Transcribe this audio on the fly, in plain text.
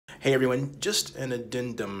Hey everyone, just an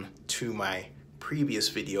addendum to my previous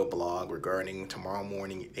video blog regarding tomorrow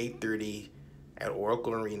morning at 8:30 at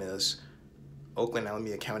Oracle Arena's Oakland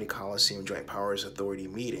Alameda County Coliseum Joint Powers Authority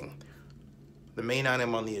meeting. The main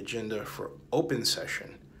item on the agenda for open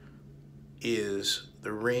session is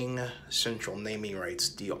the Ring Central naming rights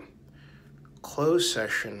deal. Closed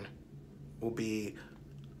session will be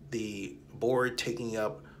the board taking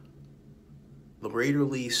up the Raider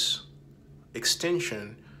lease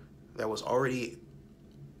extension that was already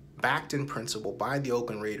backed in principle by the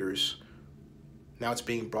Oakland Raiders. Now it's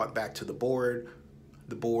being brought back to the board.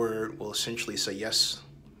 The board will essentially say, yes,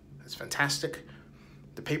 that's fantastic.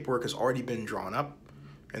 The paperwork has already been drawn up.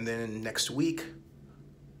 And then next week,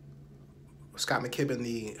 Scott McKibben,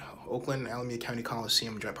 the Oakland Alameda County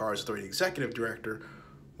Coliseum Joint Powers Authority Executive Director,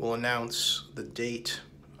 will announce the date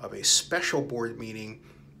of a special board meeting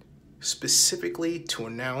specifically to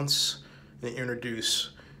announce and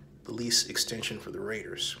introduce the lease extension for the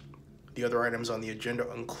Raiders. The other items on the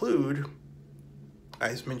agenda include,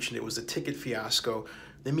 as mentioned, it was a ticket fiasco.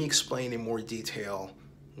 Let me explain in more detail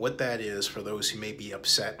what that is for those who may be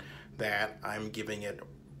upset that I'm giving it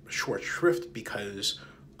short shrift because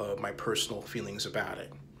of my personal feelings about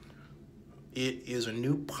it. It is a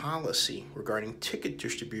new policy regarding ticket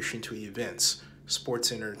distribution to events,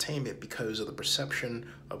 sports and entertainment, because of the perception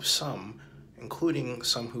of some, including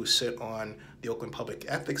some who sit on the Oakland Public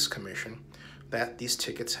Ethics Commission, that these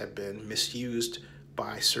tickets have been misused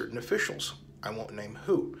by certain officials. I won't name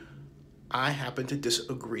who. I happen to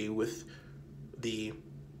disagree with the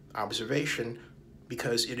observation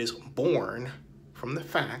because it is born from the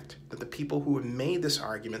fact that the people who have made this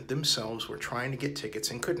argument themselves were trying to get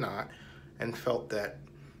tickets and could not, and felt that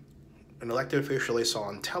an elected official they saw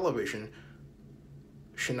on television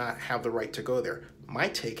should not have the right to go there. My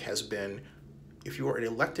take has been, if you are an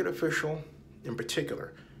elected official in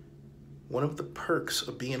particular, one of the perks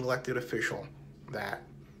of being an elected official that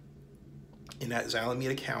in that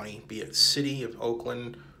Alameda County, be it city of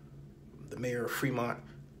Oakland, the mayor of Fremont,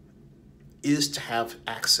 is to have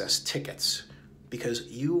access tickets, because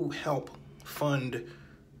you help fund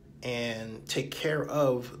and take care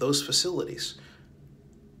of those facilities.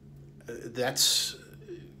 That's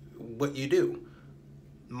what you do.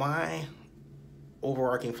 My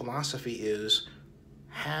overarching philosophy is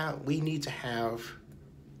we need to have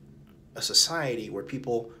a society where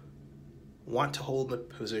people want to hold the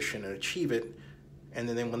position and achieve it, and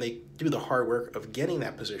then when they do the hard work of getting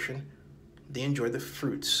that position, they enjoy the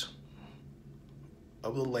fruits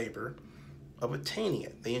of the labor of attaining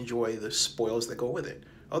it. They enjoy the spoils that go with it.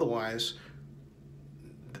 Otherwise,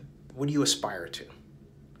 what do you aspire to?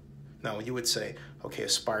 Now, you would say, okay,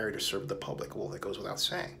 aspire to serve the public. Well, that goes without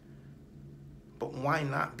saying. But why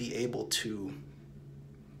not be able to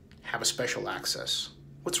have a special access?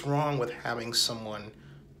 What's wrong with having someone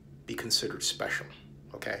be considered special,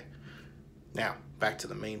 okay? Now, back to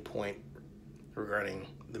the main point regarding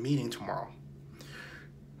the meeting tomorrow.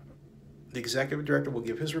 The executive director will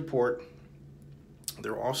give his report.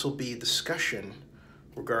 There will also be discussion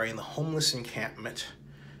regarding the homeless encampment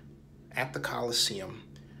at the Coliseum.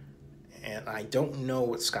 And I don't know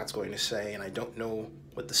what Scott's going to say, and I don't know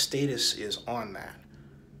what the status is on that.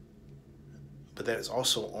 But that is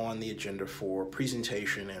also on the agenda for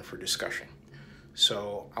presentation and for discussion.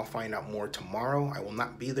 So I'll find out more tomorrow. I will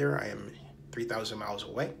not be there. I am 3,000 miles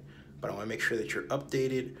away, but I want to make sure that you're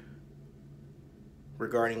updated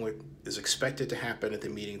regarding what is expected to happen at the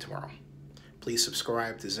meeting tomorrow. Please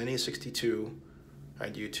subscribe to Zennia62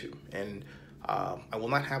 on YouTube. And I will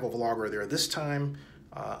not have a vlogger there this time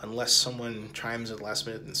unless someone chimes in the last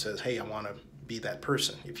minute and says, hey, I want to be that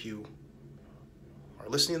person. If you are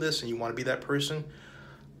listening to this and you want to be that person,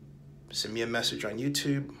 send me a message on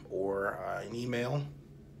YouTube or an email.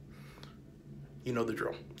 You know the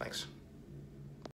drill. Thanks.